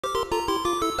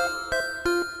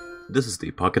This is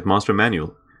the Pocket Monster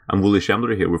Manual. I'm Wooly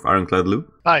Shambler here with Ironclad Lou.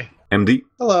 Hi. MD.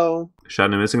 Hello.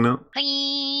 Shiny Missing No.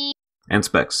 Hi. And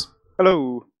Specs.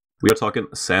 Hello. We are talking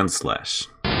Sandslash.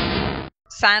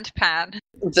 Sandpan.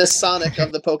 The Sonic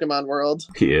of the Pokemon world.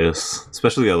 He is.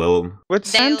 Especially a little.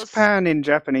 Would Nails. sandpan in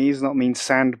Japanese not mean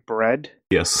sand bread?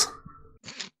 Yes.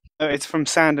 No, it's from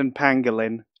sand and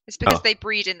pangolin. It's because Oh. they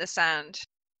breed in the sand.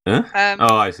 Huh?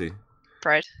 Oh, I see.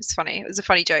 Bread. It's funny. It was a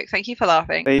funny joke. Thank you for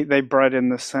laughing. They bred in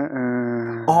the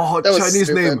sand. Oh, That was Chinese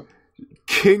stupid. name.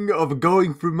 King of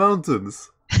Going Through Mountains.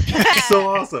 So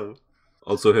awesome.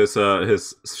 Also,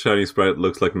 his shiny sprite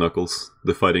looks like Knuckles,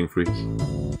 the fighting freak.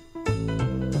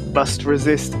 Must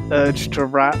resist urge to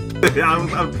rap. Yeah,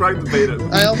 I'm trying to bait it.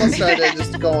 I almost started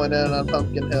just going in on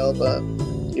Pumpkin Hill, but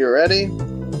you ready?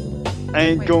 I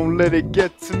ain't gonna let it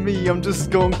get to me. I'm just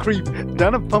gonna creep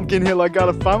down a pumpkin hill. I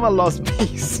gotta find my lost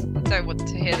piece. I don't want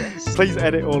to hear this. Please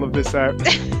edit all of this out.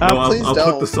 No, please I'll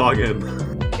don't. put the song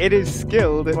in. It is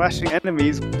skilled at slashing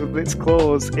enemies with its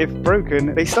claws. If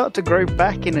broken, they start to grow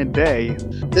back in a day.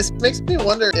 This makes me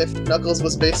wonder if Knuckles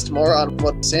was based more on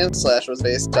what Sandslash was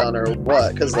based on or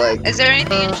what, because like... Is there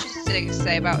anything interesting to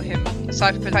say about him,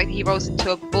 aside from the fact that he rolls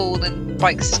into a ball and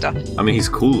bikes stuff? I mean, he's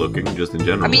cool looking, just in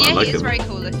general. I mean, yeah, like he is him. very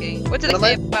cool looking. What did What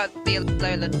they am say about the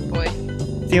Alolan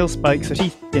boy? Steel spikes are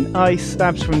teeth in ice.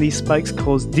 Stabs from these spikes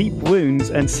cause deep wounds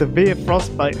and severe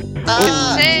frostbite.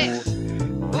 Ah! Sick.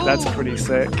 That's Ooh, pretty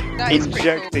sick. that is pretty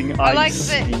Injecting cool. I like ice.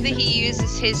 that he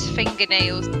uses his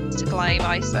fingernails to climb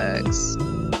icebergs.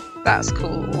 That's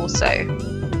cool also.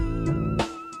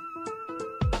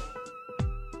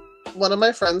 One of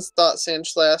my friends thought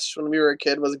Sandslash, when we were a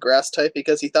kid, was a grass type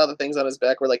because he thought the things on his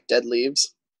back were like dead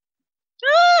leaves.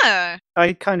 Ah,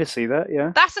 I kind of see that,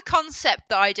 yeah. that's a concept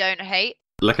that I don't hate.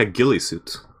 Like a ghillie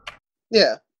suit.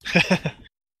 Yeah.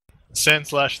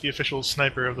 Sandslash, the official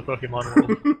sniper of the Pokemon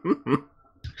world.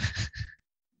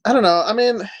 I don't know. I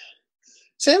mean,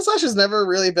 Sandslash has never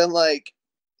really been like...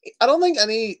 I don't think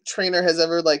any trainer has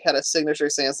ever like had a signature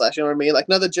Sandslash, you know what I mean? Like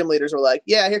none of the gym leaders were like,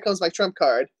 yeah, here comes my trump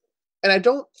card. And I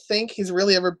don't think he's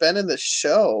really ever been in the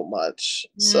show much.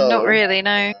 So Not really,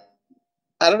 no.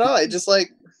 I don't know. I just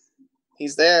like...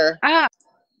 He's there. Ah,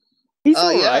 He's Oh,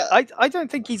 alright. yeah. I don't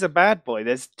think he's a bad boy.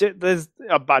 There's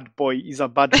a bad boy. He's a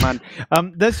bad man.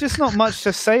 There's just not much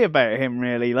to say about him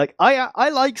really. Like I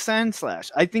like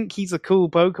Sandslash. I think he's a cool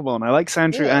Pokemon. I like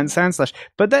Sandshrew Yeah. and Sandslash,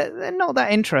 but they're not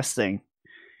that interesting.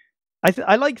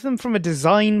 I like them from a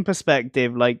design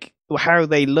perspective, like how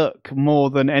they look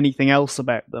more than anything else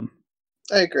about them.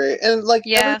 I agree. And like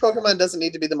Yeah. every Pokemon doesn't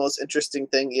need to be the most interesting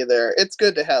thing either. It's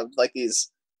good to have like these...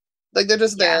 Like they're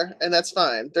just Yeah. there, and that's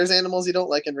fine. There's animals you don't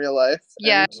like in real life.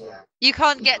 Yeah. and- you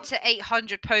can't get to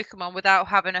 800 Pokemon without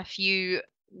having a few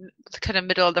kind of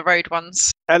middle of the road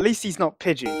ones. At least he's not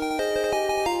Pidgey.